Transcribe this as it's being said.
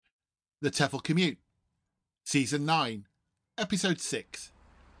The TEFL Commute, Season 9, Episode 6,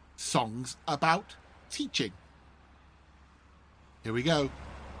 Songs About Teaching. Here we go.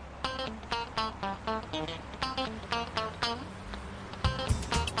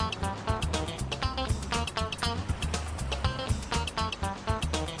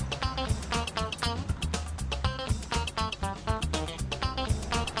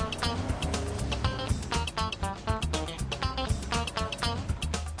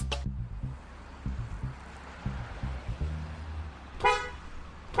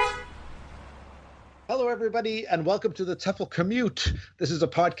 Hello, everybody, and welcome to the TEFL Commute. This is a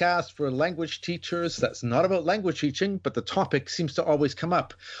podcast for language teachers that's not about language teaching, but the topic seems to always come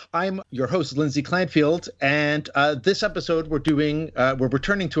up. I'm your host, Lindsay Clanfield, and this episode we're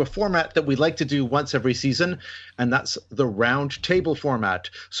returning to a format that we like to do once every season, and that's the round table format.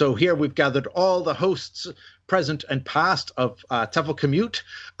 So here we've gathered all the hosts present and past of TEFL Commute,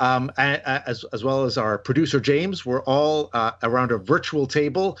 as well as our producer, James. We're all around a virtual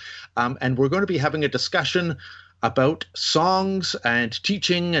table, and we're going to be having a discussion about songs and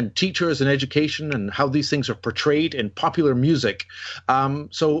teaching and teachers and education and how these things are portrayed in popular music.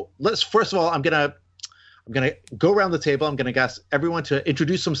 So let's, first of all, I'm going to go around the table. I'm going to ask everyone to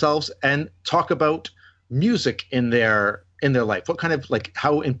introduce themselves and talk about music in their life. What kind of, like,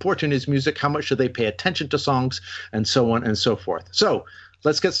 how important is music? How much should they pay attention to songs, and so on and so forth. So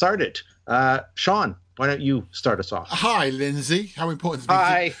let's get started. Shaun, why don't you start us off? Hi, Lindsay. How important is music?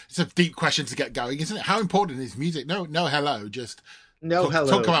 Hi. It's a deep question to get going, isn't it? How important is music? No, hello. Just hello.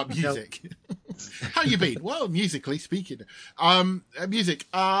 Talk about music. No. How you been? Well, musically speaking, music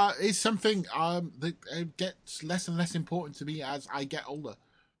is something that gets less and less important to me as I get older.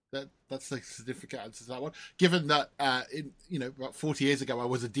 That's the significant answer to that one. Given that, about 40 years ago, I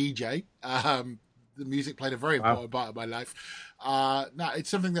was a DJ. The music played a very important part of my life. Now it's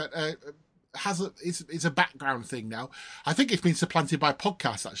something that it's a background thing now. I think it's been supplanted by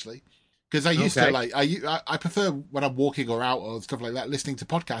podcasts, actually, because I used to I prefer when I'm walking or out or stuff like that, listening to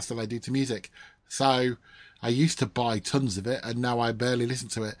podcasts than I do to music. So I used to buy tons of it, and now I barely listen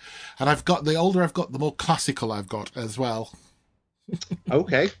to it. And the older I've got, the more classical I've got as well.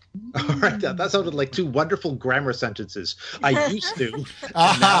 Okay. All right. That sounded like two wonderful grammar sentences. I used to.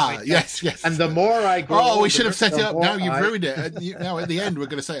 Yes. And the more I grow older, we should have set it up. Now you've ruined it. And now at the end, we're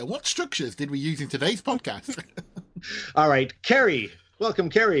going to say, what structures did we use in today's podcast? All right. Ceri. Welcome,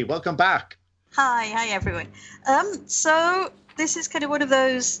 Ceri. Welcome back. Hi, everyone. So this is kind of one of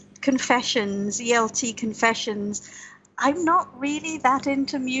those confessions, ELT confessions. I'm not really that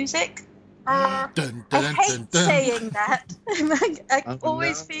into music. I hate saying that. I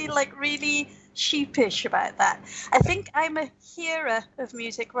always feel like really sheepish about that. I think I'm a hearer of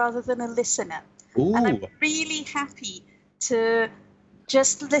music rather than a listener. Ooh. And I'm really happy to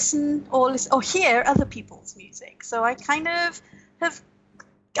just listen or hear other people's music. So I kind of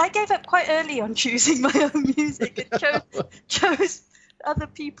I gave up quite early on choosing my own music and chose other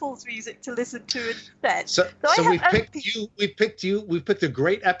people's music to listen to instead. So we've picked a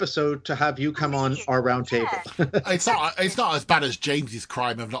great episode to have you come on our round table. It's not as bad as James's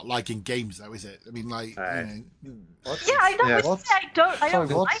crime of not liking games, though, is it? I mean, like, I don't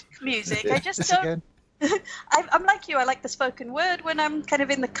like music. I just don't. I'm like you. I like the spoken word when I'm kind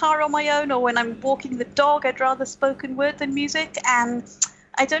of in the car on my own, or when I'm walking the dog. I'd rather spoken word than music. And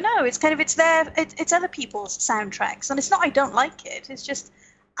I don't know. It's kind of it's other people's soundtracks, and it's not I don't like it. It's just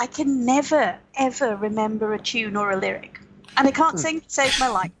I can never ever remember a tune or a lyric, and I can't sing to save my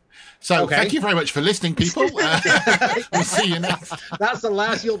life. So Thank you very much for listening, people. We'll see you next. That's the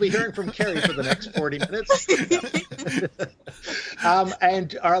last you'll be hearing from Ceri for the next 40 minutes.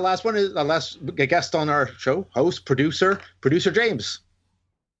 And our last one is our last guest on our show, host, producer James.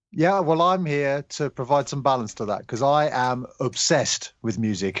 Yeah, well, I'm here to provide some balance to that because I am obsessed with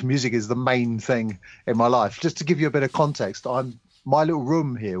music. Music is the main thing in my life. Just to give you a bit of context, my little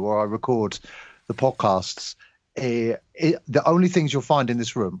room here where I record the podcasts. The only things you'll find in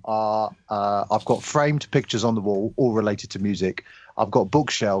this room are I've got framed pictures on the wall, all related to music. I've got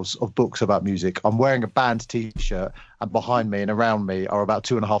bookshelves of books about music. I'm wearing a band T-shirt, and behind me and around me are about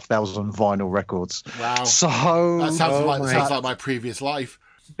 2,500 vinyl records. Wow! So that sounds like my previous life.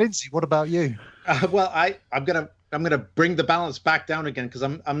 Lindsay, what about you? Well, I'm gonna bring the balance back down again because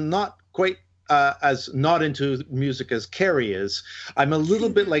I'm not quite as not into music as Ceri is. I'm a little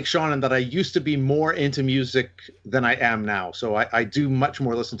bit like Shaun in that I used to be more into music than I am now. So I do much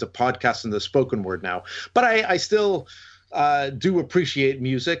more listen to podcasts and the spoken word now. But I still do appreciate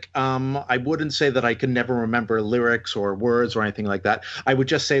music. I wouldn't say that I can never remember lyrics or words or anything like that. I would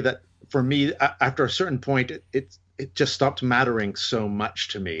just say that for me, after a certain point, it just stopped mattering so much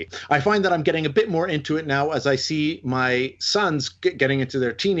to me. I find that I'm getting a bit more into it now as I see my sons getting into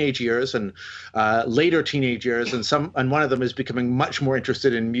their teenage years and later teenage years, and one of them is becoming much more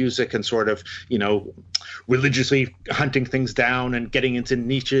interested in music and sort of, religiously hunting things down and getting into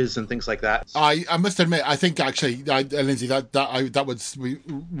niches and things like that. I must admit, I think actually, Lindsay, that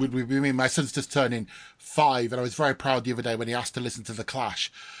would be me. My son's just turning 5, and I was very proud the other day when he asked to listen to The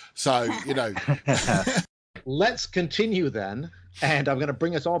Clash. So, Let's continue then, and I'm going to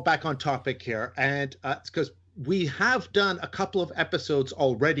bring us all back on topic here, and it's because we have done a couple of episodes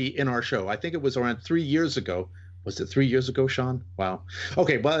already in our show. I think it was around 3 years ago. Was it 3 years ago, Shaun? Wow.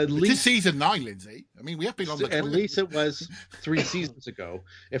 Okay, well, at least... It's season 9, Lindsay. I mean, we have been on the toilet. At least it was 3 seasons ago,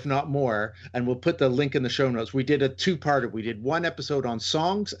 if not more, and we'll put the link in the show notes. We did a 2-parter. We did 1 episode on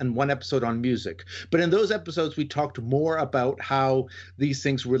songs and 1 episode on music. But in those episodes, we talked more about how these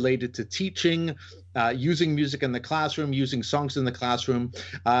things related to teaching, using music in the classroom, using songs in the classroom.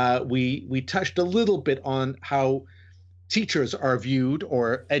 We touched a little bit on how teachers are viewed,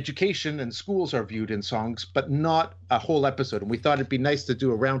 or education and schools are viewed in songs, but not a whole episode. And we thought it'd be nice to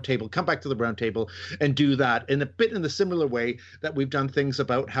do a roundtable, come back to the roundtable and do that in a bit in the similar way that we've done things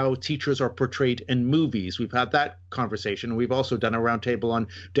about how teachers are portrayed in movies. We've had that conversation. We've also done a roundtable on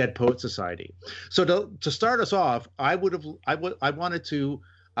Dead Poet Society. So to start us off, I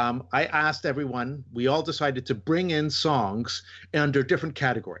asked everyone, we all decided to bring in songs under different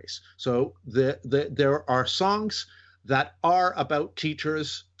categories. So there are songs that are about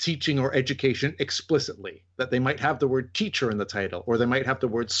teachers, teaching, or education explicitly, that they might have the word teacher in the title, or they might have the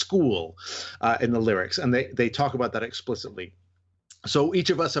word school in the lyrics, and they talk about that explicitly. So each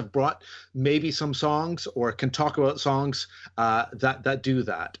of us have brought maybe some songs, or can talk about songs that do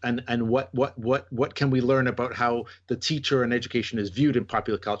that, and what can we learn about how the teacher and education is viewed in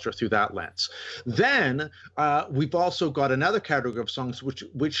popular culture through that lens. Then we've also got another category of songs,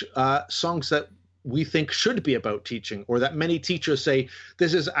 which songs that we think should be about teaching, or that many teachers say,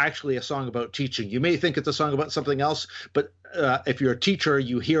 this is actually a song about teaching. You may think it's a song about something else, but if you're a teacher,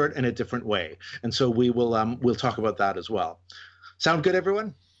 you hear it in a different way. And so we'll talk about that as well. Sound good,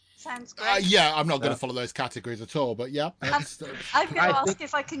 everyone? Sounds great. Yeah, I'm not going to follow those categories at all, but yeah. I'm going to ask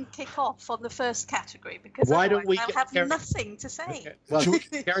if I can kick off on the first category, because I'll have nothing to say. Okay. Well,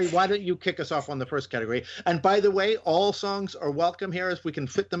 Ceri, why don't you kick us off on the first category? And by the way, all songs are welcome here if we can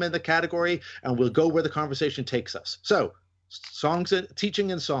fit them in the category, and we'll go where the conversation takes us. So, songs,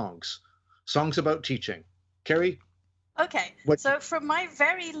 teaching and songs. Songs about teaching. Ceri? Okay, so from my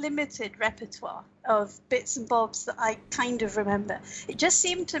very limited repertoire of bits and bobs that I kind of remember, it just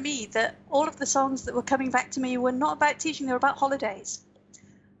seemed to me that all of the songs that were coming back to me were not about teaching, they were about holidays.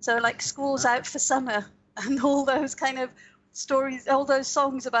 So like School's Out for Summer and all those kind of stories, all those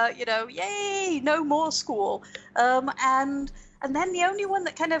songs about, yay, no more school. And then the only one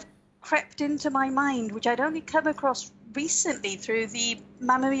that kind of crept into my mind, which I'd only come across recently through the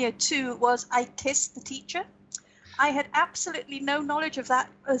Mamma Mia 2, was I Kissed the Teacher. I had absolutely no knowledge of that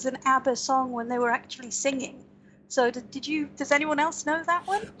as an ABBA song when they were actually singing. So does anyone else know that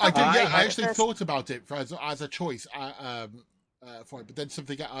one? I did, yeah. I actually thought about it as a choice for it, but then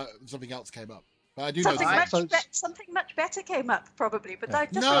something else came up. But I do know that. Something much better came up, probably. But I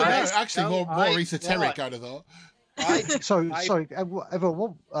just actually more esoteric, I'd have thought. Sorry,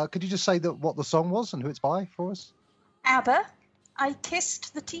 Eva, could you just say what the song was and who it's by for us? ABBA, I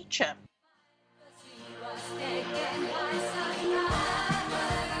Kissed the Teacher.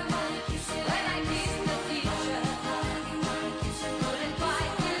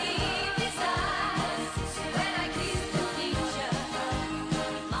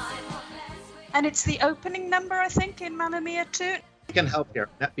 And it's the opening number, I think, in Mamma Mia 2. I can help here,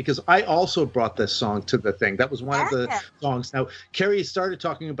 because I also brought this song to the thing. That was one of the songs. Now, Ceri started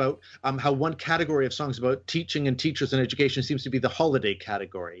talking about how one category of songs about teaching and teachers and education seems to be the holiday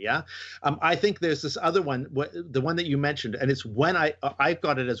category, yeah? I think there's this other one, the one that you mentioned, and it's I've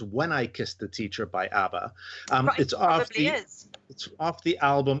got it as When I Kissed the Teacher by ABBA. It's off the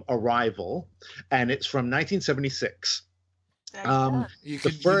album Arrival, and it's from 1976. You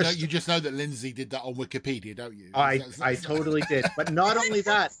just know that Lindsay did that on Wikipedia, don't you? I totally did. But not only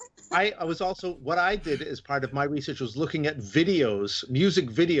that, I was also, what I did as part of my research was looking at music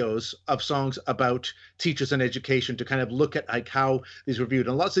videos of songs about teachers and education to kind of look at like how these were viewed.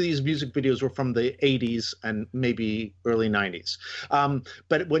 And lots of these music videos were from the 80s and maybe early 90s.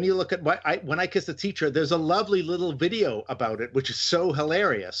 But when you look at When I Kissed the Teacher, there's a lovely little video about it, which is so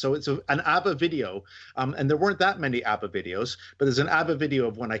hilarious. So it's an ABBA video, and there weren't that many ABBA videos. but there's an ABBA video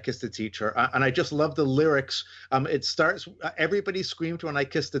of When I Kissed a Teacher, and I just love the lyrics. It starts, everybody screamed when I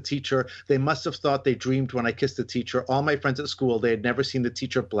kissed the teacher. They must have thought they dreamed when I kissed the teacher. All my friends at school, they had never seen the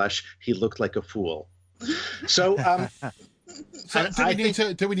teacher blush. He looked like a fool. So, so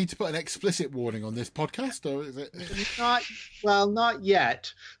do we need to put an explicit warning on this podcast, or is it not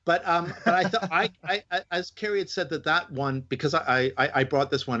yet? But I thought I as Ceri had said that one, because I brought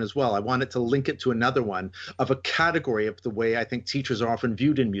this one as well. I wanted to link it to another one of a category of the way I think teachers are often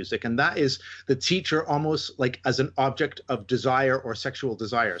viewed in music, and that is the teacher almost like as an object of desire or sexual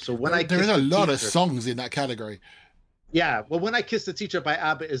desire. So there is a lot of songs in that category. Yeah, well, When I Kissed the Teacher by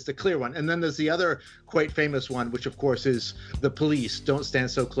ABBA is the clear one. And then there's the other quite famous one, which, of course, is The Police, Don't Stand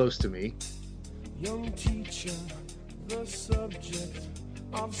So Close to Me. Young teacher, the subject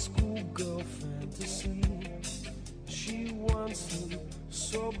of schoolgirl fantasy. She wants him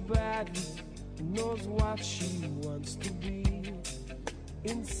so badly, knows what she wants to be.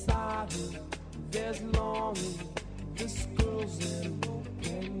 Inside her, there's longing. This girl's an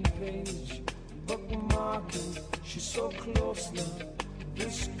open page. Bookmarking, she's so close now.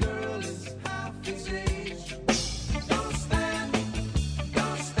 This girl is half his age. Don't stand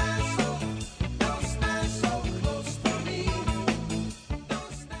so close to me.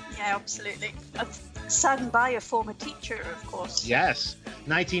 Yeah, absolutely. Sung by a former teacher, of course. Yes,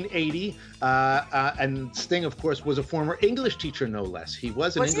 1980, and Sting, of course, was a former English teacher, no less. He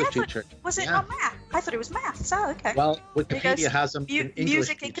was an English teacher. Was it not math? I thought it was maths. Oh, okay. Well, Wikipedia has him in English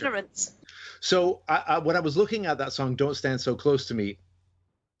music teacher. Ignorance. So when I was looking at that song, Don't Stand So Close to Me,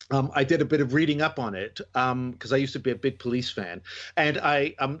 I did a bit of reading up on it because I used to be a big Police fan. And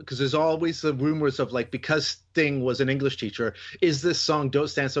because there's always the rumors of like, because Sting was an English teacher, is this song, Don't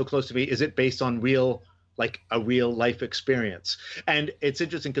Stand So Close to Me, is it based on a real life experience? And it's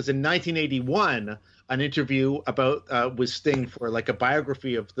interesting because in 1981, an interview about with Sting for like a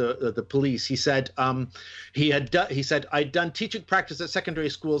biography of the Police, he said he said I'd done teaching practice at secondary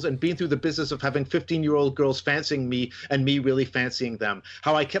schools and been through the business of having 15-year-old girls fancying me and me really fancying them.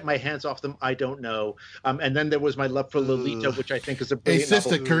 How I kept my hands off them, I don't know. And then there was my love for Lolita, which I think is a brilliant It's just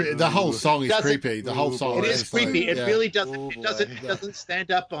the whole song is creepy. The whole song it is creepy. Like, it really doesn't. It doesn't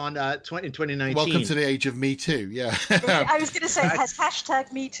stand up on in 2019. Welcome to the age of Me Too. Yeah. I was going to say it has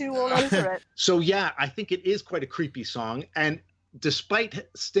hashtag Me Too all over it. So yeah, I think it is quite a creepy song. And despite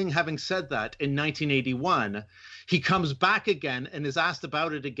Sting having said that in 1981, he comes back again and is asked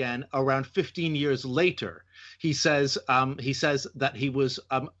about it again around 15 years later. He says that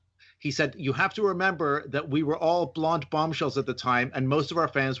he said, you have to remember that we were all blonde bombshells at the time and most of our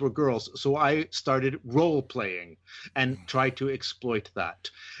fans were girls. So I started role playing and tried to exploit that.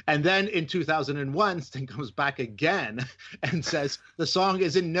 And then in 2001, Sting comes back again and says, the song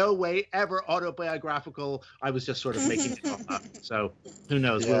is in no way ever autobiographical. I was just sort of making it up. So who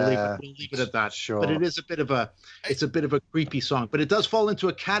knows? Yeah. We'll leave it at that. Sure. But it is a bit of a creepy song, but it does fall into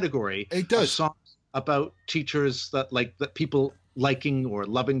a category of songs about teachers that people liking or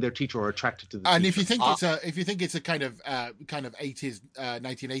loving their teacher or attracted to the and teacher. if you think it's a kind of 80s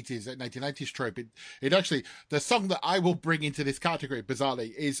 1980s 1990s trope, it actually, the song that I will bring into this category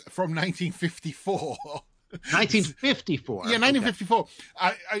bizarrely is from 1954. 1954. Yeah, 1954. Okay.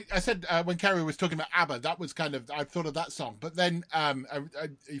 I said when Ceri was talking about ABBA, that was kind of, I thought of that song. But then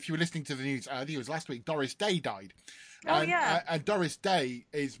if you were listening to the news, I think it was last week, Doris Day died. And Doris Day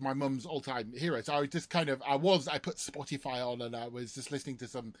is my mum's all-time hero. So I was just kind of, I put Spotify on and I was just listening to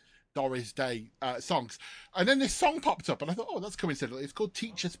some Doris Day songs. And then this song popped up and I thought, oh, that's coincidental. It's called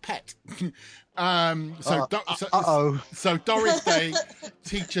Teacher's Pet. So Doris Day,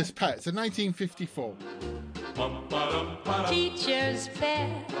 Teacher's Pet. So 1954. Teacher's pet.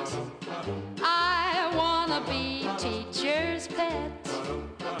 I wanna be teacher's pet.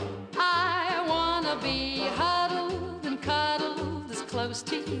 I wanna be huddled and cuddled as close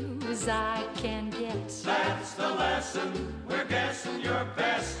to you as I can get. That's the lesson we're guessing you're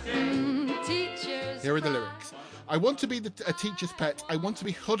best in. Teachers. Here are the lyrics. I want to be a teacher's pet. I want to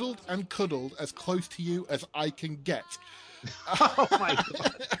be huddled and cuddled as close to you as I can get. Oh my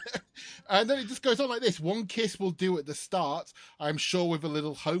God. And then it just goes on like this. One kiss will do at the start. I'm sure with a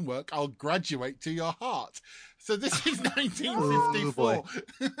little homework, I'll graduate to your heart. So this is 1954.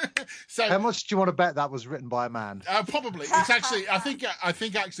 So how much do you want to bet that was written by a man? Probably. It's actually, I think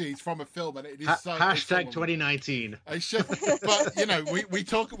actually it's from a film, and it is hashtag 2019. I should, but you know, we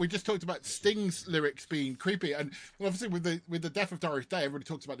just talked about Sting's lyrics being creepy, and obviously with the death of Doris Day, everybody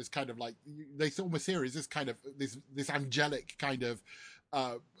talks about this kind of like, they almost hear is this kind of this angelic kind of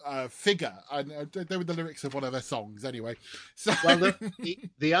figure, and they were the lyrics of one of their songs anyway. So Well,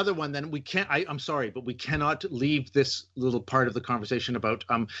 the other one, then we can't. I'm sorry, but we cannot leave this little part of the conversation about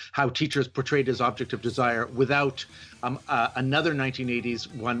how teachers portrayed as object of desire without another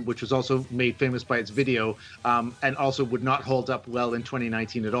 1980s one, which was also made famous by its video, and also would not hold up well in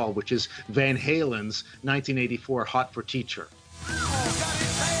 2019 at all, which is Van Halen's 1984 "Hot for Teacher."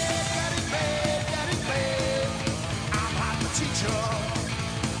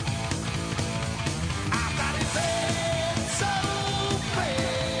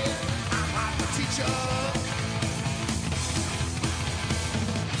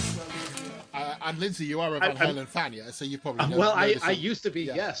 and Lindsay, you are a Van Halen fan, yeah? So you probably know. Well, I used to be,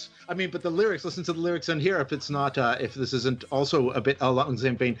 yes. I mean, but the lyrics, listen to the lyrics on here. If it's not, if this isn't also a bit along the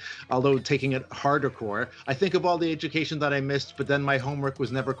same vein, although taking it harder core, I think of all the education that I missed, but then my homework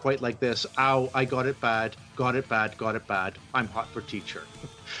was never quite like this. Ow, I got it bad, got it bad, got it bad. I'm hot for teacher.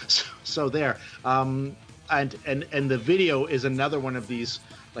 So there. And the video is another one of these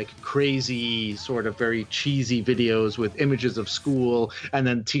like crazy sort of very cheesy videos with images of school and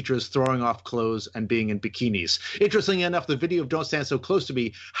then teachers throwing off clothes and being in bikinis. Interestingly enough, the video of Don't Stand So Close to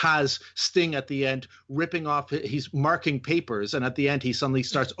Me has Sting at the end ripping off, he's marking papers, and at the end he suddenly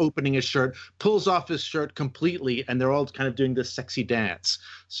starts opening his shirt, pulls off his shirt completely, and they're all kind of doing this sexy dance.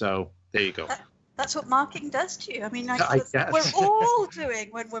 So there you go. That's what marking does to you. I mean, guess. We're all doing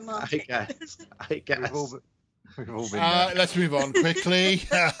when we're marking. I guess. We've all been there. Let's move on quickly.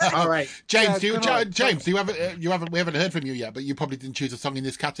 All right, James. James, we haven't heard from you yet, but you probably didn't choose a song in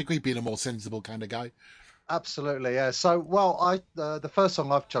this category, being a more sensible kind of guy. Absolutely, yeah. So, well, the first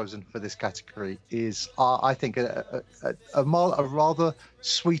song I've chosen for this category is, I think, a rather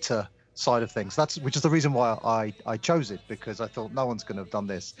sweeter side of things. Which is the reason why I chose it, because I thought no one's going to have done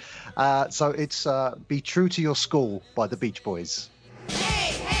this. So it's "Be True to Your School" by the Beach Boys.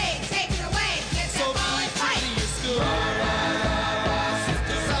 Hey, take it away. Let's have fun.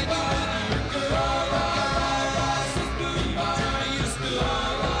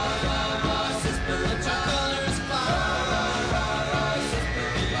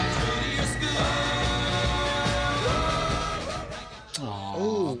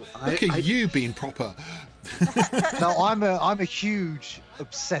 Look at you being proper. No, I'm a huge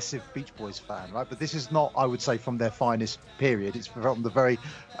obsessive Beach Boys fan, right? But this is not, I would say, from their finest period. It's from the very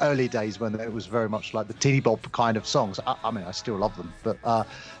early days when it was very much like the teeny bop kind of songs. I mean, I still love them, but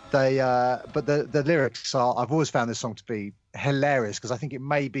the lyrics are. I've always found this song to be hilarious because I think it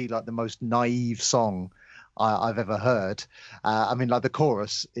may be like the most naive song I've ever heard. I mean, like the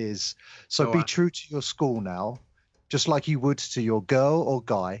chorus is, "So be true to your school now, just like you would to your girl or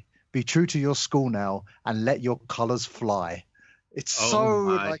guy. Be true to your school now and let your colors fly." It's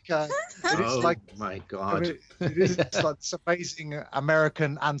my God. I mean, it is like this amazing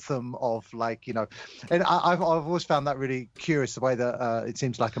American anthem of, like, you know, and I've always found that really curious, the way that it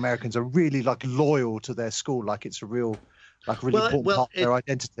seems like Americans are really like loyal to their school, like it's a real, like really important part of their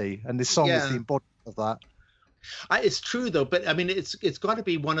identity. And this song is the embodiment of that. It's true though, but I mean, it's got to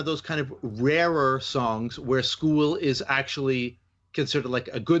be one of those kind of rarer songs where school is actually considered like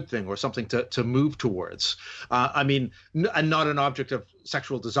a good thing or something to move towards. I mean, and not an object of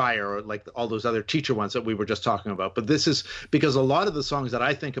sexual desire or like all those other teacher ones that we were just talking about. But this is because a lot of the songs that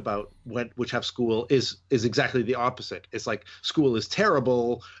I think about which have school is exactly the opposite. It's like school is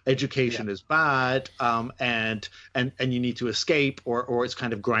terrible, education is bad, and you need to escape, or it's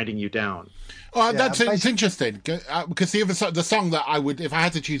kind of grinding you down. Oh, it's interesting because the song that I would, if I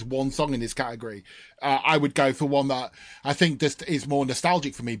had to choose one song in this category, I would go for one that I think just is more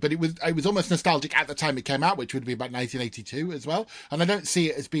nostalgic for me. But it was almost nostalgic at the time it came out, which would be about 1982 as well. And I don't see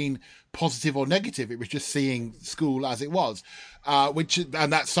it as being positive or negative. It was just seeing school as it was.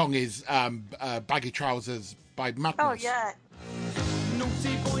 And that song is "Baggy Trousers" by Madness. Oh yeah.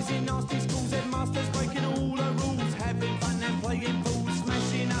 Naughty boys in nasty schools, headmasters breaking all the rules, having fun and playing pool,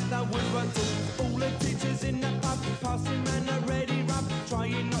 smashing up the woodwork tools. All the teachers in the pub, passing round a ready rub,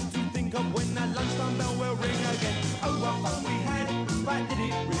 trying not to think of when the lunchtime bell will ring again. Oh, what fun we had, but did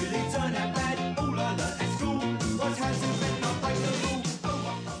it really turn out bad? All I learned at school was how to bend, not break the rule. Oh,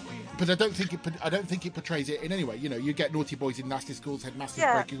 what fun we had. But I don't think it portrays it in any way. You know, you get naughty boys in nasty schools, headmasters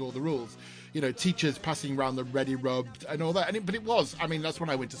breaking all the rules. You know, teachers passing around the ready rubbed and all that. But it was. I mean, that's when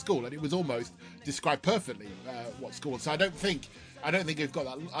I went to school, and it was almost described perfectly what school. So I don't think you've got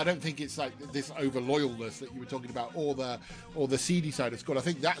that. I don't think it's like this over loyalness that you were talking about, or the seedy side of school. I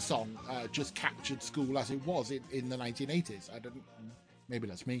think that song just captured school as it was in the 1980s. Maybe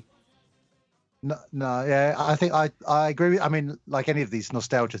that's me. No, yeah, I think I agree. I mean, like any of these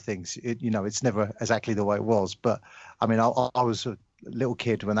nostalgia things, it's never exactly the way it was. But I mean, I was little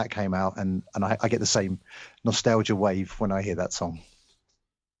kid when that came out, and I get the same nostalgia wave when I hear that song.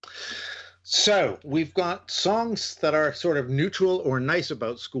 So we've got songs that are sort of neutral or nice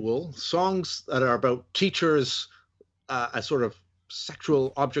about school, songs that are about teachers as sort of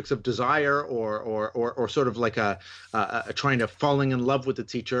sexual objects of desire, or sort of like a trying to falling in love with the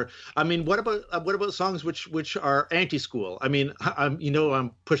teacher. I mean, what about songs which are anti-school? I mean,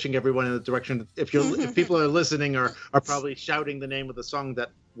 I'm pushing everyone in the direction. If people are listening are probably shouting the name of the song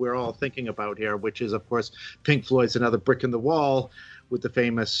that we're all thinking about here, which is of course Pink Floyd's "Another Brick in the Wall," with the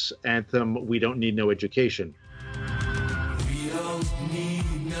famous anthem "We Don't Need No Education." We don't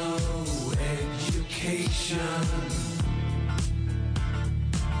need no education.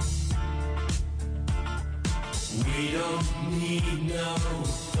 We don't need no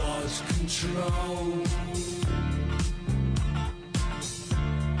thought control.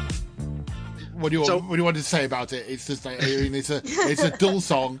 What do you want to say about it? It's just like, I mean, it's a dull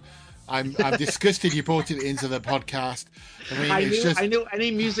song. I'm disgusted you brought it into the podcast. I mean, I knew any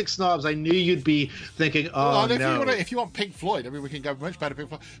music snobs. I knew you'd be thinking, "Oh no." If you want Pink Floyd, I mean, we can go much better Pink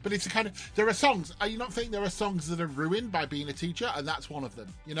Floyd. But it's there are songs. Are you not think there are songs that are ruined by being a teacher, and that's one of them?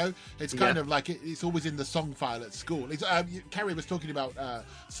 You know, it's kind of like it's always in the song file at school. Ceri was talking about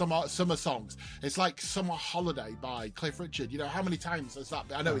summer songs. It's like "Summer Holiday" by Cliff Richard. You know, how many times has that?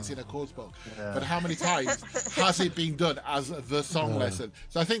 I know it's in a course book, but how many times has it been done as the song lesson?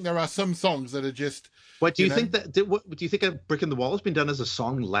 So I think there are some songs that are just. What do you think do you think "A Brick in the Wall" has been done as a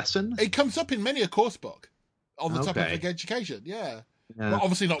song lesson? It comes up in many a course book on the topic of education. Yeah. Well,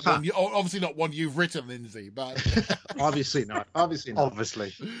 obviously not one. Obviously not one you've written, Lindsay. But obviously not.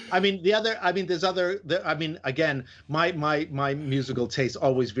 Obviously. I mean, again, my musical taste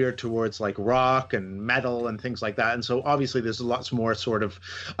always veered towards like rock and metal and things like that, and so obviously there's lots more sort of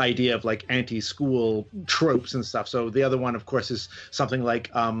idea of like anti-school tropes and stuff. So the other one, of course, is something like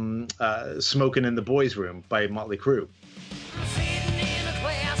 "Smoking in the Boys' Room" by Motley Crue.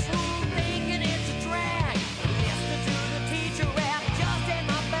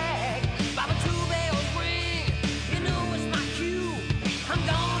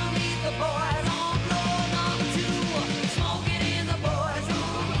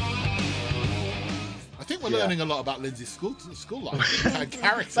 We're learning a lot about Lindsay's school life and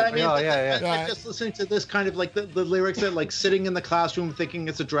character. But I mean, just listening to this kind of like the lyrics that like sitting in the classroom thinking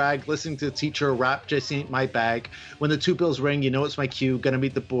it's a drag, listening to the teacher rap "Just Ain't My Bag." When the two bills ring, you know it's my cue. Gonna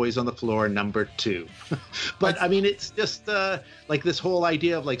meet the boys on the floor, number 2. But I mean, it's just like this whole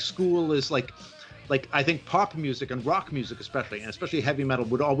idea of like school is like I think pop music and rock music especially, and especially heavy metal,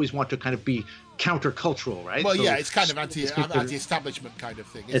 would always want to kind of be countercultural, right? Well, it's kind of anti-establishment kind of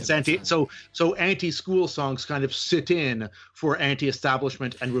thing. It's so anti-school songs kind of sit in for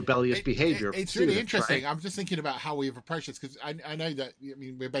anti-establishment and rebellious behavior. It's really interesting. Right? I'm just thinking about how we've approached this, because I know that, I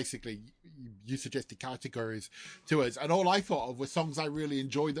mean, we're basically, you suggested categories to us, and all I thought of were songs I really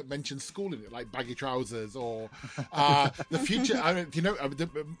enjoyed that mentioned school in it, like Baggy Trousers or The Future. I don't, you know,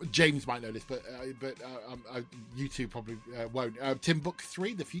 James might know this, but you two probably won't. Timbuk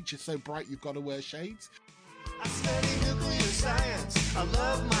 3, The Future's So Bright You've Got to Wear Shades. I study nuclear science. I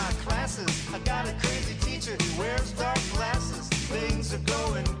love my classes. I got a crazy teacher who wears dark glasses. Things are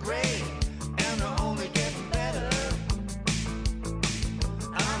going great, and they're only getting better.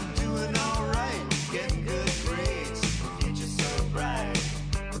 I'm doing all right, getting good grades. The future's so bright.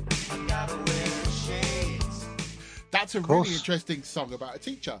 I gotta wear shades. That's a really interesting song about a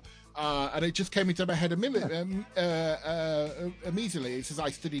teacher. And it just came into my head immediately. It says,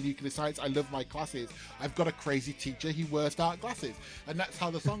 "I study nuclear science. I love my classes. I've got a crazy teacher. He wears dark glasses." And that's how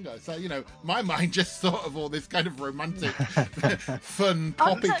the song goes. So, you know, my mind just thought of all this kind of romantic, fun,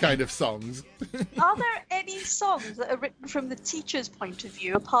 poppy kind of songs. Are there any songs that are written from the teacher's point of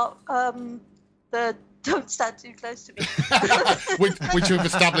view, apart the "Don't Stand Too Close to Me"? which we've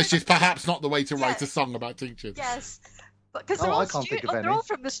established is perhaps not the way to write a song about teachers. Yes. Because they're all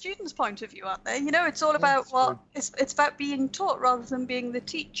from the student's point of view, aren't they? You know, it's all about it's about being taught rather than being the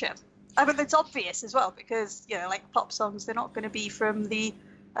teacher. I mean, it's obvious as well, because, you know, like pop songs, they're not going to be from the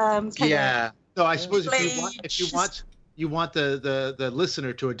No, I suppose if you want the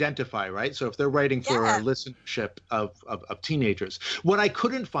listener to identify, right? So if they're writing for a listenership of teenagers, what I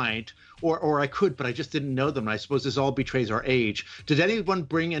couldn't find, or I could, but I just didn't know them, and I suppose this all betrays our age. Did anyone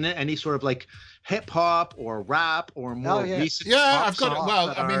bring in any sort of like hip hop or rap or more recent? Yeah, I've got it.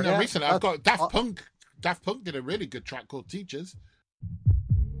 Well, recently I've got Daft Punk. Daft Punk did a really good track called "Teachers."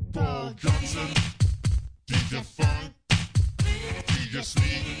 Paul Johnson, DJ Funk, DJ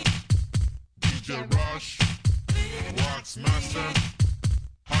Sneak, DJ Rush, Wax Master,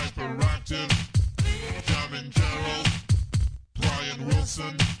 Hyperactive, Jamin Gerald, Brian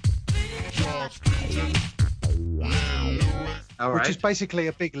Johnson, George Clinton, Len Lewis. All Which right. is basically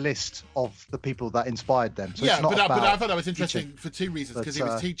a big list of the people that inspired them. So Yeah, it's not but I about thought that was interesting teaching. for two reasons, because But,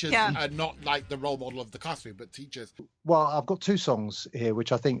 it was teachers Yeah. and not like the role model of the classroom, but teachers. Well, I've got two songs here,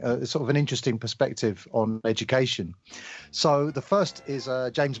 which I think are sort of an interesting perspective on education. So the first is a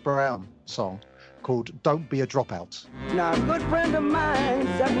James Brown song called "Don't Be a Dropout." Now, a good friend of mine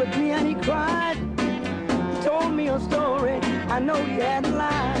sat with me and he cried. He told me a story, I know he hadn't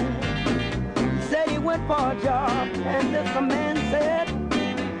lied. He said he went for a job, and this a man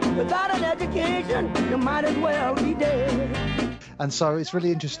said, without an education, you might as well be dead. And so it's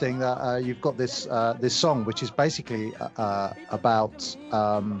really interesting that you've got this this song, which is basically about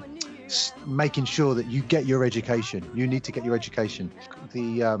making sure that you get your education. You need to get your education.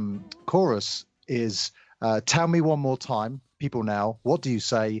 The chorus is, "Tell me one more time, people now, what do you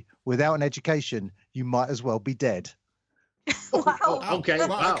say? Without an education, you might as well be dead." Wow. Okay. Right,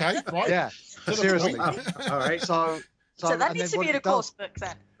 Wow. okay, right. Yeah, the seriously. point. All right. So So that and needs then to what be in it a does- course book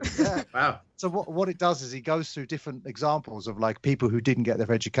then. Yeah. Wow. So what it does is he goes through different examples of like people who didn't get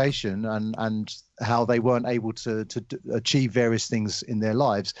their education and how they weren't able to achieve various things in their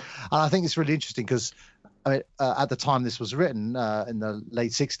lives. And I think it's really interesting because at the time this was written in the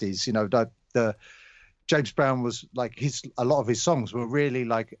late 60s, you know, the James Brown was like a lot of his songs were really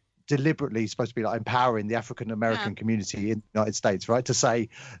like deliberately supposed to be like empowering the African American community in the United States, right? To say,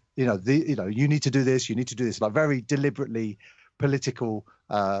 you need to do this, you need to do this, like very deliberately political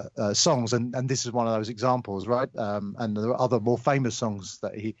songs, and this is one of those examples, right? And there are other more famous songs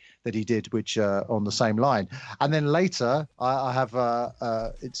that he did, which are on the same line. And then later, I have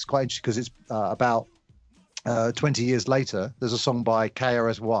it's quite interesting because it's about 20 years later. There's a song by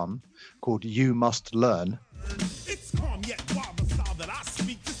KRS-One called "You Must Learn." It's calm yet wild, the style that I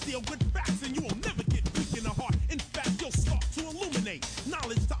speak. Just deal with facts and you will never get weak in the heart. In fact, you'll start to illuminate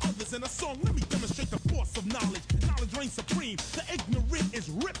knowledge to others in a song. Let me demonstrate the force of knowledge. Knowledge reigns supreme. The ignorant is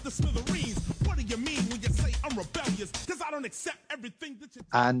ripped to smithereens. What do you mean when you say I'm rebellious? Because I don't accept everything that you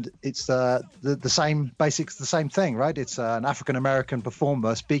And it's the same basics, the same thing, right? It's an African American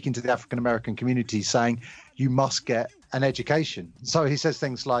performer speaking to the African American community, saying you must get an education. So he says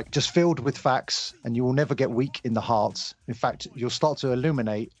things like, just filled with facts and you will never get weak in the heart. In fact, you'll start to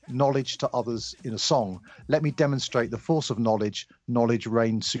illuminate knowledge to others in a song. Let me demonstrate the force of knowledge. Knowledge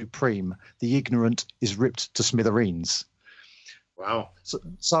reigns supreme. The ignorant is ripped to smithereens. Wow.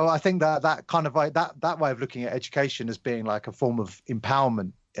 So I think that kind of that way of looking at education as being like a form of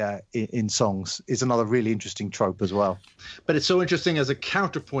empowerment in songs is another really interesting trope as well. But it's so interesting as a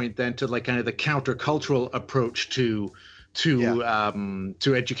counterpoint then to like kind of the countercultural approach to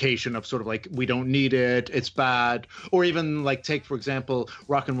education, of sort of like, we don't need it, it's bad. Or even like take, for example,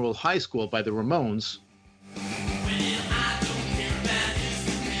 Rock and Roll High School by the Ramones.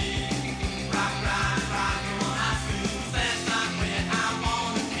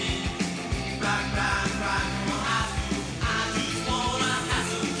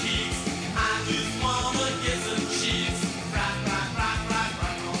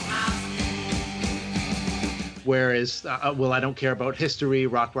 Whereas, well, I don't care about history,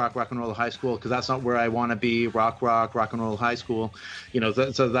 rock and roll high school, because that's not where I want to be. Rock and roll high school,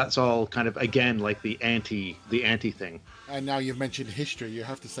 so that's all kind of, again, like the anti thing. And now you've mentioned history, you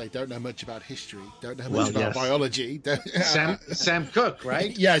have to say, don't know much about history, don't know much about biology. Sam Cooke,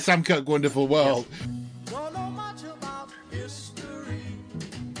 right? Yeah, Sam Cooke, Wonderful World. Don't know much about history.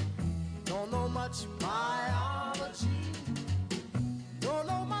 Don't know much biology. Don't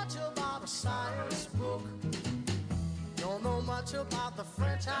know much about a science book. Don't know much about the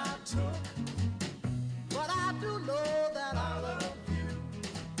French I took. But I do know that I love you.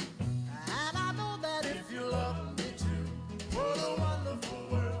 And I know that if you love me too, what a wonderful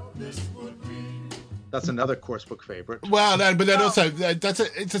world this would be. That's another course book favorite. Well, but then also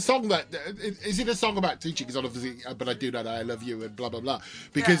it's a song that is it a song about teaching? Because obviously, but I do know that I love you and blah blah blah.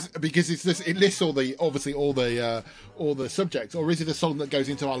 Because it's this, it lists all the subjects, or is it a song that goes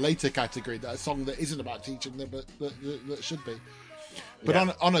into our later category, that a song that isn't about teaching but that should be? But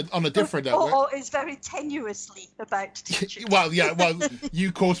on a different note, or is very tenuously about teaching. well,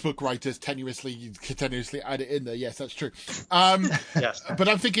 you coursebook writers tenuously add it in there. Yes, that's true. Yes. But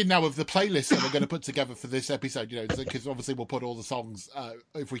I'm thinking now of the playlist that we're going to put together for this episode. Because obviously we'll put all the songs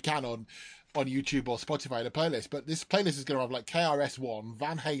if we can on YouTube or Spotify in a playlist. But this playlist is going to have like KRS-One,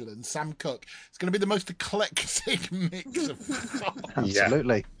 Van Halen, Sam Cooke. It's going to be the most eclectic mix of songs.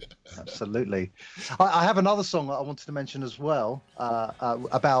 Absolutely. I have another song that I wanted to mention as well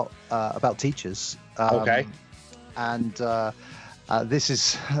about teachers. Okay. And this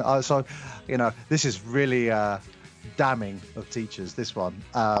is this is really damning of teachers, this one.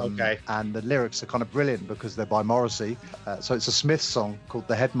 Okay. And the lyrics are kind of brilliant because they're by Morrissey. So it's a Smith song called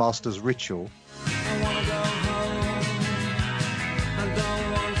The Headmaster's Ritual. I wanna go home. I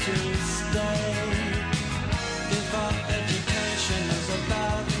don't want to stay. Give up education is a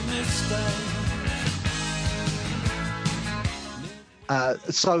bad mistake.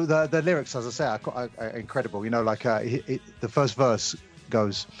 So the lyrics, as I say, are incredible. You know, like the first verse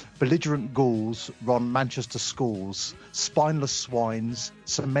goes, belligerent ghouls run Manchester schools, spineless swines,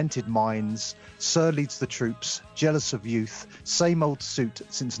 cemented minds, Sir leads the troops, jealous of youth, same old suit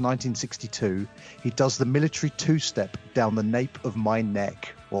since 1962. He does the military two-step down the nape of my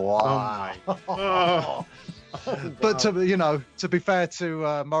neck. Wow. Oh. But to be fair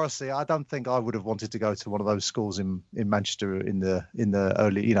to Morrissey, I don't think I would have wanted to go to one of those schools in Manchester in the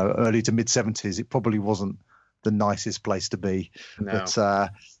early to mid 70s. It probably wasn't the nicest place to be. No.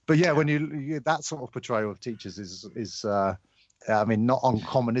 But yeah, when you that sort of portrayal of teachers is I mean, not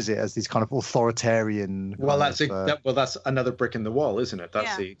uncommon, is it? As these kind of authoritarian. Well, that's another brick in the wall, isn't it?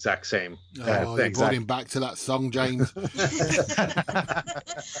 That's the exact same Oh, you brought him back to that song, James.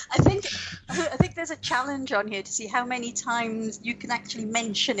 I think there's a challenge on here to see how many times you can actually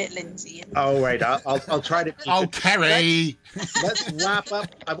mention it, Lindsay. Oh, right. I'll try to. Oh, Ceri! Let's wrap up.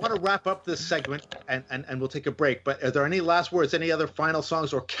 I want to wrap up this segment and we'll take a break. But are there any last words, any other final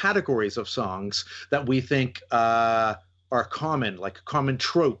songs or categories of songs that we think are common, like common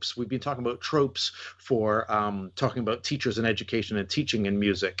tropes? We've been talking about tropes for talking about teachers and education and teaching in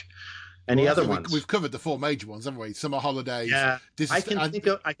music. Any other ones? We've covered the four major ones, haven't we? Summer holidays. Yeah, I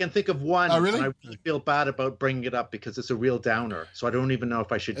can think of one. Oh, really? And I really feel bad about bringing it up because it's a real downer. So I don't even know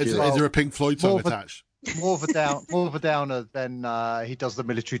if I should do it. Is there a Pink Floyd song attached? More of a downer than he does the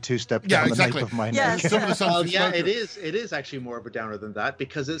military two-step Yeah, down exactly. the nape of my Yes. neck. Some of the songs. Well, we yeah, spoke it of. is actually more of a downer than that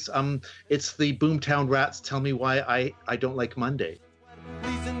because it's the Boomtown Rats. Tell me why I don't like Monday.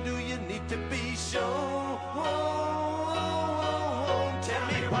 Reason do you need to be shown? Tell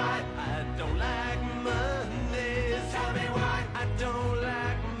me why I don't like Mondays. Tell me why I don't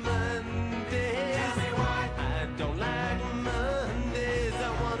like Mondays. Tell me why I don't like Mondays.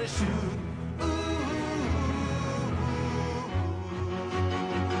 I wanna shoot.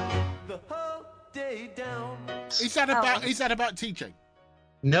 The whole day down. Is that about teaching?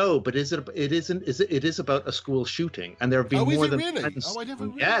 No, but it is about a school shooting, and there have been Oh, is more it than really? one- Oh, I never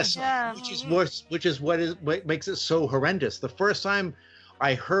realized yes, that. which is worse, what makes it so horrendous. The first time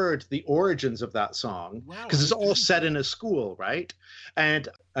I heard the origins of that song, Wow, because it's all set in a school, right? And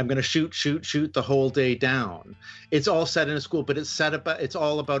I'm going to shoot the whole day down. It's all set in a school, but it's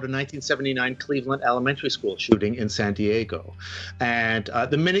all about a 1979 Cleveland elementary school shooting in San Diego. And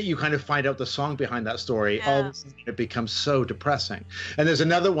the minute you kind of find out the song behind that story, all of a sudden it becomes so depressing. And there's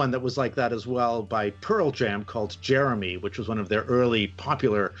another one that was like that as well by Pearl Jam called Jeremy, which was one of their early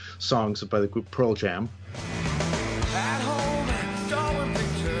popular songs by the group Pearl Jam. At home, drawing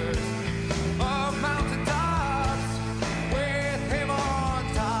pictures of mountain tops with him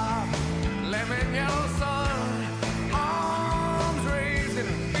on top. Lemon yellow sun, arms raised in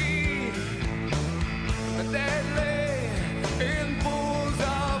feet. Deadly in pools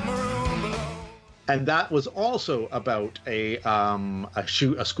of maroon below. And that was also about a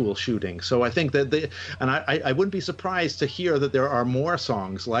school shooting. So I think that I wouldn't be surprised to hear that there are more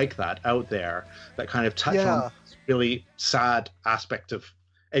songs like that out there that kind of touch on this really sad aspect of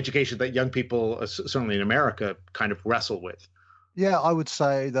education that young people, certainly in America, kind of wrestle with. Yeah, I would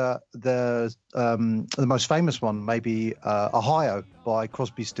say that the most famous one may be Ohio by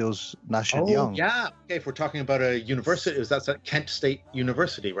Crosby, Stills, Nash and Young. Yeah. Okay, if we're talking about a university, that's at Kent State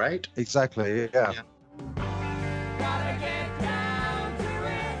University, right? Exactly, yeah. Gotta get down to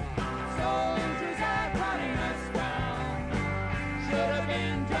it. Soldiers are running us down. Should have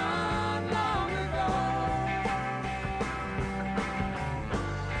been done long ago.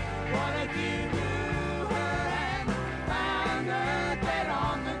 What did you do her and found her dead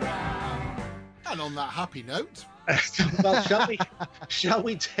on the ground? And on that happy note, Well, shall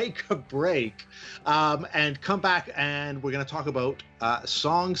we take a break and come back, and we're going to talk about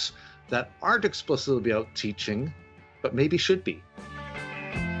songs that aren't explicitly about teaching, but maybe should be.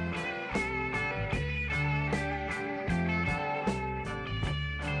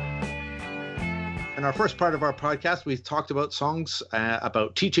 In our first part of our podcast, we talked about songs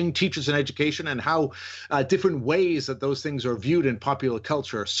about teaching, teachers, and education, and how different ways that those things are viewed in popular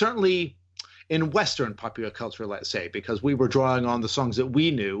culture. Certainly in Western popular culture, let's say, because we were drawing on the songs that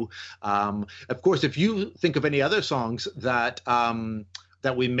we knew. Of course, if you think of any other songs that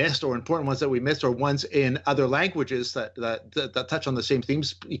that we missed, or important ones that we missed, or ones in other languages that touch on the same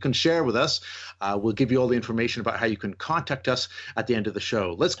themes, you can share with us. We'll give you all the information about how you can contact us at the end of the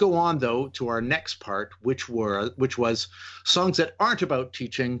show. Let's go on, though, to our next part, which was songs that aren't about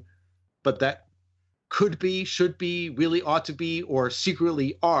teaching, but that could be, should be, really ought to be, or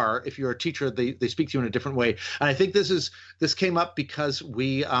secretly are. If you're a teacher, they speak to you in a different way. And I think this came up because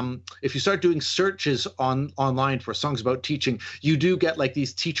we, if you start doing searches online for songs about teaching, you do get like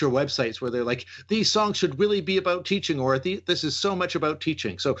these teacher websites where they're like, these songs should really be about teaching, or this is so much about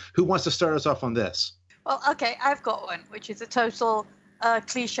teaching. So who wants to start us off on this? Well, okay, I've got one, which is a total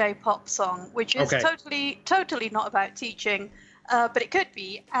cliche pop song, which is totally not about teaching. But it could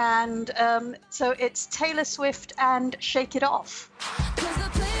be, and so it's Taylor Swift and Shake It Off. 'Cause the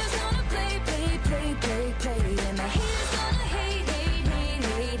players gonna play, play, play, play, play, and the haters gonna hate, hate, hate,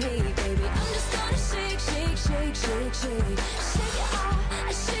 hate, hate, baby. I'm just gonna shake, shake, shake, shake, shake, shake it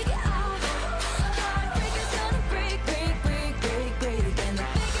off, shake it off. Heartbreakers gonna break, break, break, break, break, and the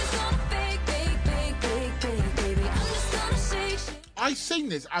fakers gonna fake, fake, fake, fake, fake, baby. I'm just gonna shake, shake. I sing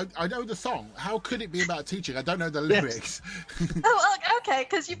this. I know the song. How could it be about teaching? I don't know the lyrics. Oh, okay,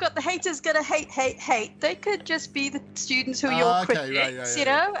 because you've got the haters gonna hate, hate, hate. They could just be the students who are your critics, you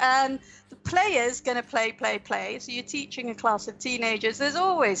know, and the players gonna play, play, play. So you're teaching a class of teenagers. There's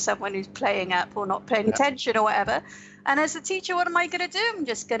always someone who's playing up or not paying attention or whatever. And as a teacher, what am I gonna do? I'm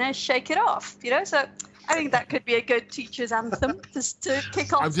just gonna shake it off, you know. So I think that could be a good teacher's anthem just to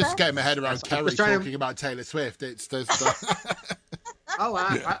kick off. I'm just getting my head around Ceri talking about Taylor Swift. It's just. Oh,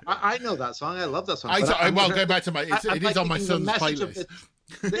 I know that song. I love that song. Go back to it is on my son's playlist.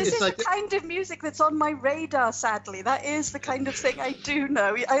 This is the kind of music that's on my radar, sadly. That is the kind of thing I do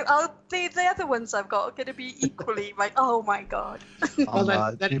know. The other ones I've got are going to be equally like, oh my God.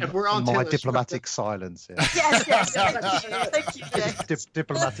 If we're on my diplomatic silence. Yeah. Yes. Thank you, Jay.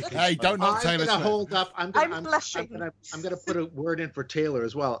 Diplomatically. Hey, don't knock Taylor Swift. Hold up. I'm blushing. I'm going to put a word in for Taylor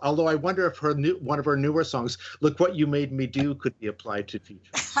as well. Although I wonder if one of her newer songs, "Look What You Made Me Do," could be applied to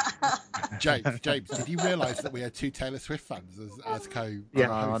teachers. James, did you realise that we had two Taylor Swift fans as co? Yeah,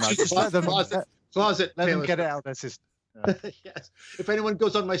 no. Just let them closet. Let them get it out their system. Yeah. Yes. If anyone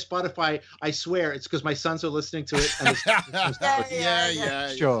goes on my Spotify, I swear it's because my sons are listening to it. And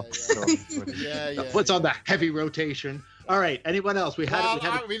Sure. What's on the heavy rotation? All right. Anyone else? When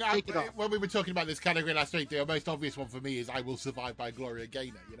we were talking about this category last week, the most obvious one for me is "I Will Survive" by Gloria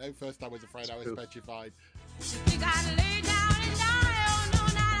Gaynor. You know, first I was afraid, I was petrified. You gotta lay down and die. Oh no,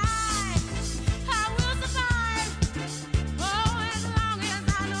 not I will survive. Oh, as long as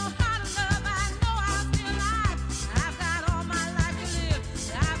I know how to love, I know I'll be alive. I've got all my life to live.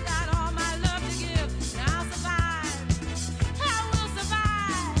 I've got all my love to give. And I'll survive. I will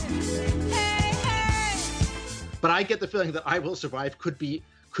survive. Hey, hey. But I get the feeling that "I Will Survive" could be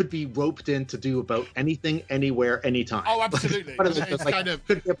roped in to do about anything, anywhere, anytime. Oh, absolutely. It's kind of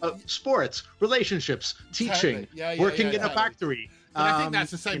could be about sports, relationships, teaching, working in a factory. But I think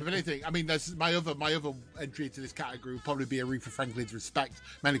that's the same with anything. I mean, there's my other entry into this category would probably be Aretha Franklin's "Respect,"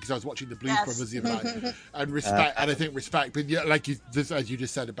 mainly because I was watching the Blues Brothers the other night, and respect. And I think respect, but as you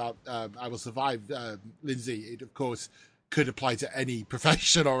just said about "I Will Survive," Lindsay, it of course could apply to any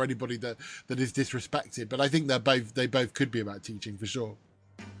profession or anybody that is disrespected. But I think they both could be about teaching for sure.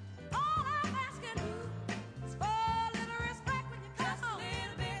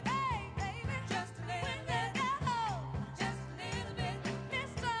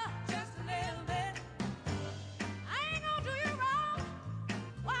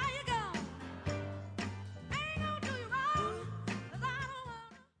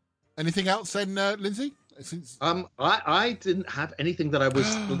 Anything else then, Lindsay? I didn't have anything that I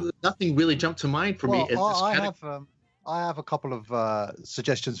was. Nothing really jumped to mind for me. I have a couple of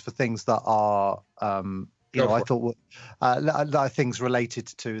suggestions for things that are, I thought like things related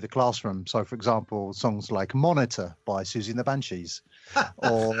to the classroom. So, for example, songs like "Monitor" by Susie and the Banshees,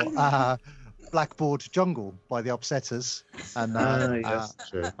 or "Blackboard Jungle" by the Upsetters, and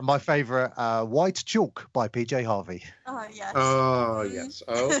my favourite, "White Chalk" by PJ Harvey. Oh yes. Oh yes.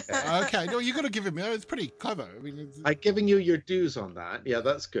 Okay. Okay. No, you got to give him. It's pretty clever. I mean, I'm giving you your dues on that. Yeah,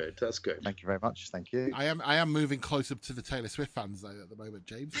 that's good. That's good. Thank you very much. Thank you. I am moving closer to the Taylor Swift fans though at the moment,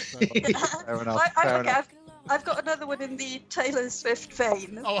 James. So. Fair enough. I've got another one in the Taylor Swift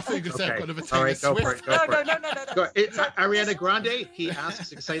vein. Oh, I thought you were going to say I've got another Taylor Swift. No. Ariana Grande, he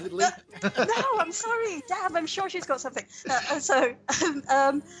asks excitedly. No, I'm sorry. Damn, I'm sure she's got something.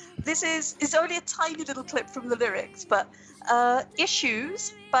 This is only a tiny little clip from the lyrics, but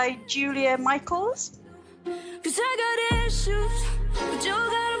 "Issues" by Julia Michaels. 'Cause I got issues, but you got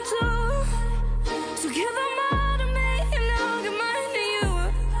them too. So give them all to me, and I'll give mine to you.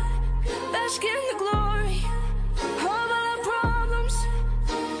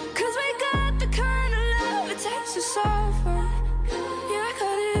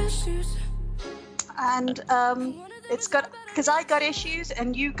 and it's got, because I got issues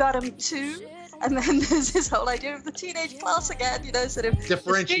and you got them too. And then there's this whole idea of the teenage class again, sort of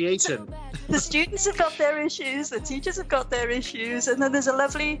Differentiation. The students have got their issues, the teachers have got their issues, and then there's a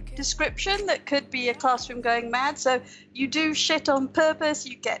lovely description that could be a classroom going mad. So you do shit on purpose,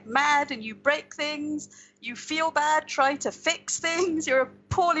 you get mad and you break things, you feel bad, try to fix things. You're a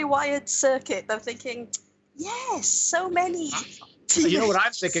poorly wired circuit. I'm thinking, yes, so many. You know what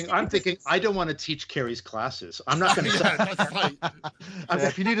I'm thinking? I'm thinking I don't want to teach Ceri's classes. I'm not going to. That's right.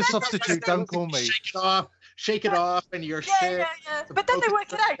 If you need a substitute, don't call me. Shake it off, and you're shit. Yeah. But then they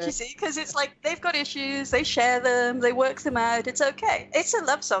work it out, you see, because it's like they've got issues, they share them, they work them out. It's okay. It's a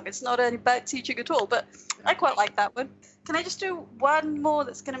love song. It's not about teaching at all. But I quite like that one. Can I just do one more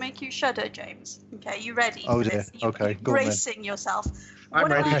that's going to make you shudder, James? Okay, you ready? Oh dear. Okay, go on then. Bracing yourself.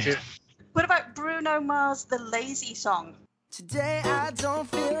 I'm ready to. What about Bruno Mars' "The Lazy Song"? Today I don't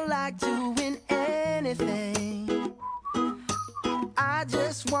feel like doing anything. I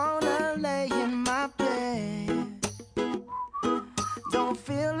just wanna lay in my bed. Don't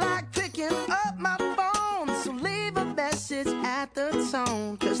feel like picking up my phone, so leave a message at the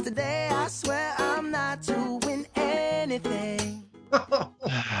tone. 'Cause today I swear I'm not doing anything. No,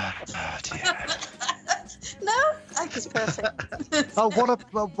 I think it's perfect. Oh, what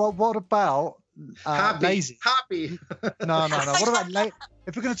about Lazy? Happy. No. What about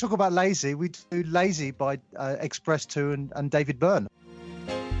if we're going to talk about Lazy, we do Lazy by Express 2 and David Byrne.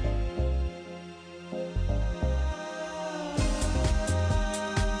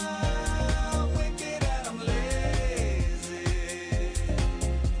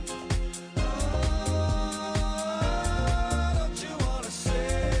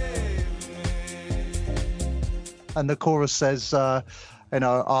 And the chorus says,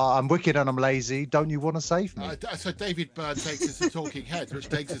 I'm wicked and I'm lazy. Don't you want to save me? So David Byrne takes us to Talking Heads, which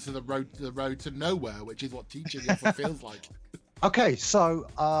takes us to the road to nowhere, which is what teaching often feels like. Okay, so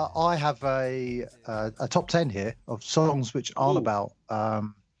I have a top 10 here of songs which aren't about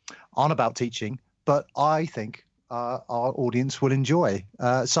teaching, but I think our audience will enjoy.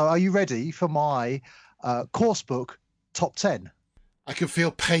 So are you ready for my course book top 10? I can feel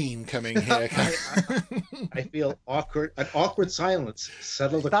pain coming here. I feel an awkward silence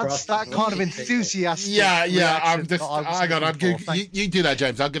settled across. That's that kind of enthusiastic. Yeah. reaction I'm just. that I was Hang on. looking for. You do that,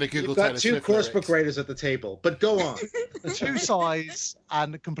 James. I'm going to Google. You've got Taylor two Swift course lyrics. book writers at the table, but go on. Two sighs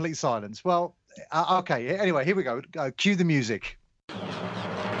and complete silence. Well, okay. Anyway, here we go. Cue the music.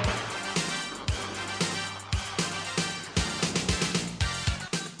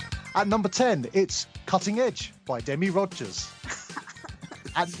 At number 10, it's Cutting Edge by Demi Rogers.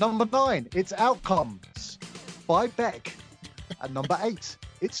 At number 9, it's Outcomes by Beck. At number 8,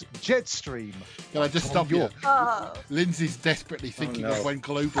 it's Jetstream. Can I just stop you? York. Oh. Lindsay's desperately thinking no. of when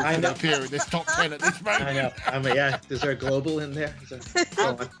Global I can know. appear in this top 10 at this moment. I know. I mean, yeah. Is there a global in there?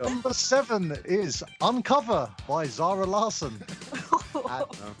 Number 7 is Uncover by Zara Larsson.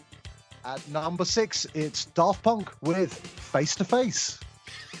 At number 6, it's Daft Punk with Face to Face.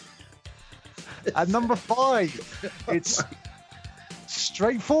 At number 5, it's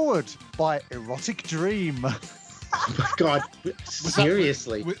Straightforward by Erotic Dream. Oh my God,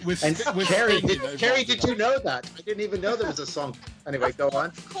 seriously. And Ceri, did you know that? I didn't even know there was a song. Anyway, go on.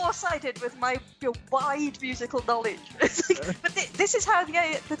 Of course I did, with my wide musical knowledge. But this is how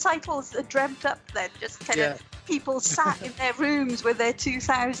the titles are dreamt up then, just kind of people sat in their rooms with their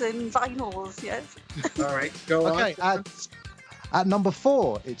 2000 vinyls, yes? All right, go on. Okay, at number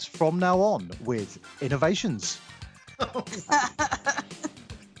 4, it's From Now On with Innovations.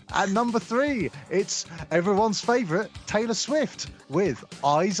 At number 3, it's everyone's favourite Taylor Swift with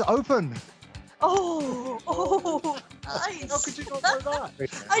Eyes Open. Oh, nice. How could you not know that?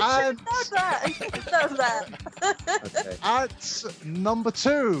 I should know that. Okay. At number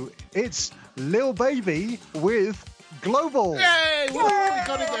 2, it's Lil Baby with Global. Yay! Whoa, we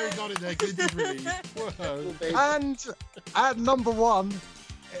got it there. Good release. Whoa. And at number 1,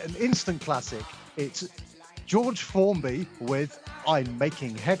 an instant classic, it's George Formby with I'm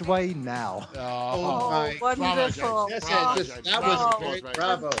Making Headway Now. Oh, my wonderful. Yes, Bravo, that James. was Bravo, great. James.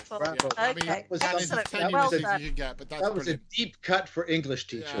 Bravo. Wonderful. I mean, Okay, was excellent. that Well was done. you can get, but that's That was a brilliant. deep cut for English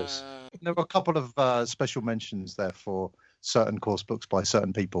teachers. There were a couple of special mentions there for certain course books by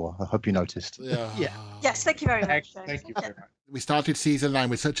certain people. I hope you noticed. Yeah. Yes, thank you very much. James. Thank you very much. We started season 9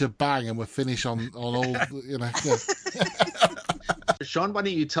 with such a bang, and we're finished on all. Shaun, why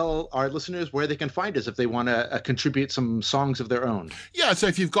don't you tell our listeners where they can find us if they want to contribute some songs of their own? Yeah, so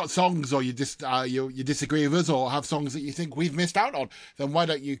if you've got songs or you disagree with us or have songs that you think we've missed out on, then why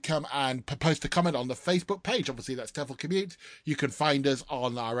don't you come and post a comment on the Facebook page? Obviously, that's Tefl Commute. You can find us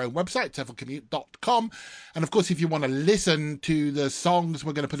on our own website, teflcommute.com. And of course, if you want to listen to the songs,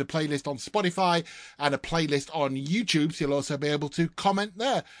 we're going to put a playlist on Spotify and a playlist on YouTube, so you'll also be able to comment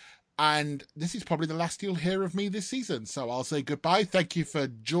there. And this is probably the last you'll hear of me this season. So I'll say goodbye. Thank you for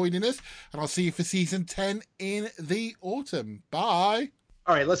joining us. And I'll see you for season 10 in the autumn. Bye.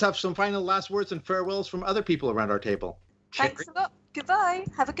 All right, let's have some final last words and farewells from other people around our table. Thanks a lot. Goodbye.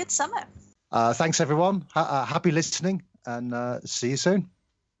 Have a good summer. Thanks, everyone. Happy listening, and see you soon.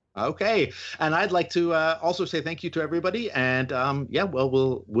 Okay, and I'd like to also say thank you to everybody. And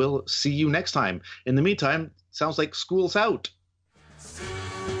we'll see you next time. In the meantime, sounds like school's out.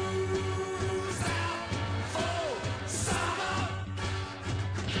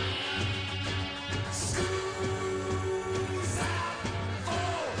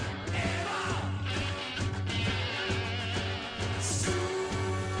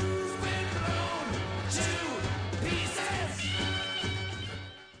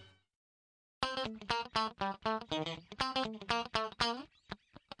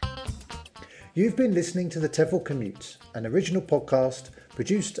 You've been listening to the Tefl Commute, an original podcast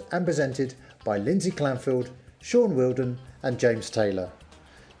produced and presented by Lindsay Clanfield, Shaun Wilden and James Taylor.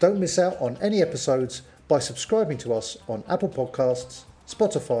 Don't miss out on any episodes by subscribing to us on Apple Podcasts,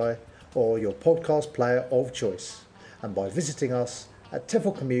 Spotify or your podcast player of choice, and by visiting us at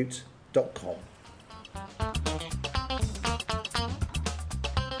teflcommute.com.